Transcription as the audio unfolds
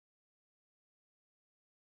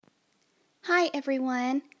Hi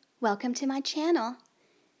everyone, welcome to my channel.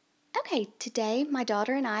 Okay, today my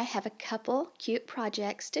daughter and I have a couple cute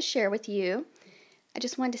projects to share with you. I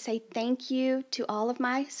just wanted to say thank you to all of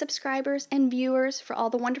my subscribers and viewers for all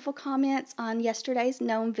the wonderful comments on yesterday's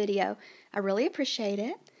gnome video. I really appreciate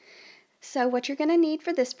it. So what you're going to need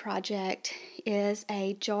for this project is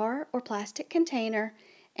a jar or plastic container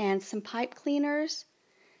and some pipe cleaners,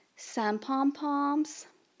 some pom-poms,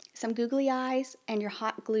 some googly eyes, and your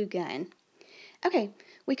hot glue gun. Okay,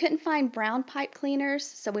 we couldn't find brown pipe cleaners,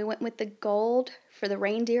 so we went with the gold for the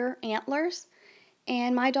reindeer antlers.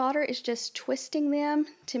 And my daughter is just twisting them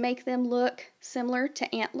to make them look similar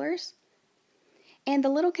to antlers. And the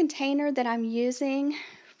little container that I'm using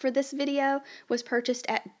for this video was purchased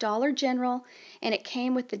at Dollar General, and it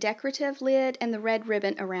came with the decorative lid and the red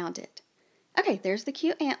ribbon around it. Okay, there's the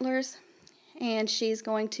cute antlers, and she's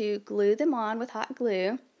going to glue them on with hot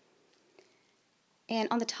glue. And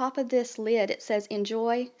on the top of this lid it says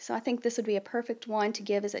enjoy, so I think this would be a perfect one to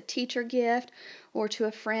give as a teacher gift or to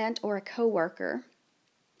a friend or a co-worker.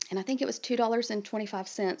 And I think it was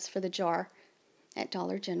 $2.25 for the jar at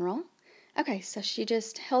Dollar General. Okay, so she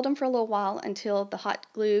just held them for a little while until the hot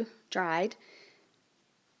glue dried.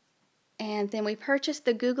 And then we purchased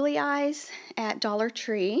the googly eyes at Dollar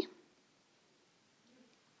Tree.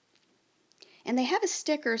 And they have a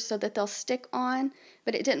sticker so that they'll stick on,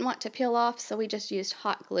 but it didn't want to peel off, so we just used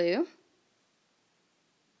hot glue.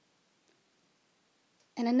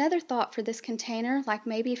 And another thought for this container, like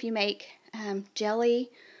maybe if you make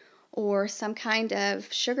jelly or some kind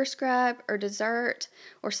of sugar scrub or dessert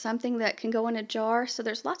or something that can go in a jar, so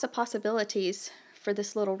there's lots of possibilities for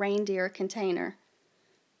this little reindeer container.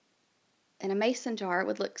 And a mason jar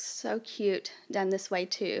would look so cute done this way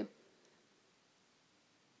too.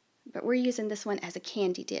 But we're using this one as a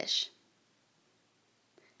candy dish.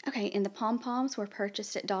 Okay, and the pom-poms were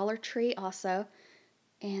purchased at Dollar Tree also,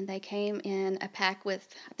 and they came in a pack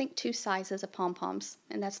with, I think, 2 sizes of pom-poms,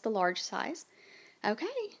 and that's the large size. Okay,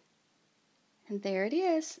 and there it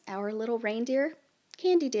is, our little reindeer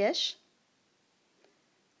candy dish.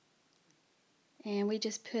 And we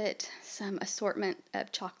just put some assortment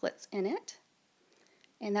of chocolates in it,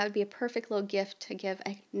 and that would be a perfect little gift to give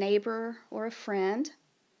a neighbor or a friend.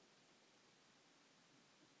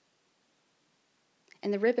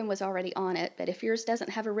 And the ribbon was already on it, but if yours doesn't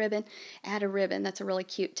have a ribbon, add a ribbon. That's a really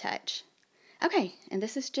cute touch. Okay, and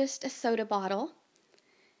this is just a soda bottle.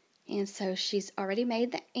 And so she's already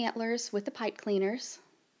made the antlers with the pipe cleaners.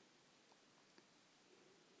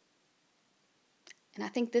 And I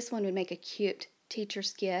think this one would make a cute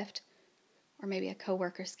teacher's gift, or maybe a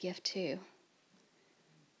co-worker's gift too.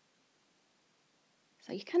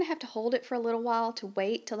 So you kind of have to hold it for a little while to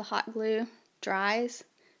wait till the hot glue dries.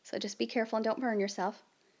 So just be careful and don't burn yourself.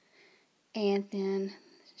 And then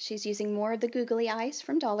she's using more of the googly eyes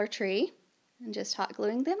from Dollar Tree and just hot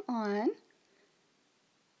gluing them on.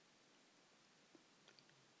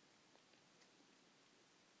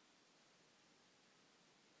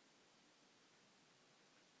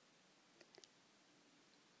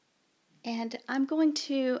 And I'm going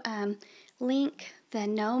to link the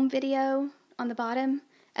gnome video on the bottom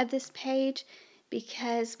of this page,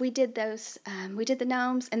 because we did those, we did the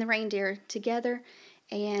gnomes and the reindeer together,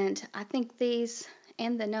 and I think these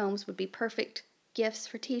and the gnomes would be perfect gifts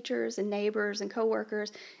for teachers and neighbors and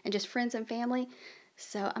co-workers and just friends and family.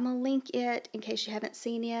 So I'm going to link it in case you haven't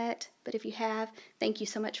seen it, but if you have, thank you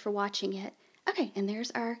so much for watching it. Okay, and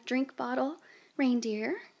there's our drink bottle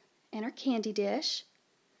reindeer and our candy dish,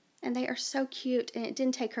 and they are so cute, and it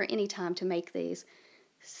didn't take her any time to make these,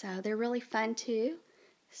 so they're really fun too.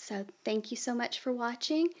 So thank you so much for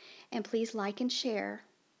watching, and please like and share.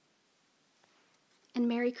 And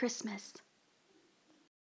Merry Christmas.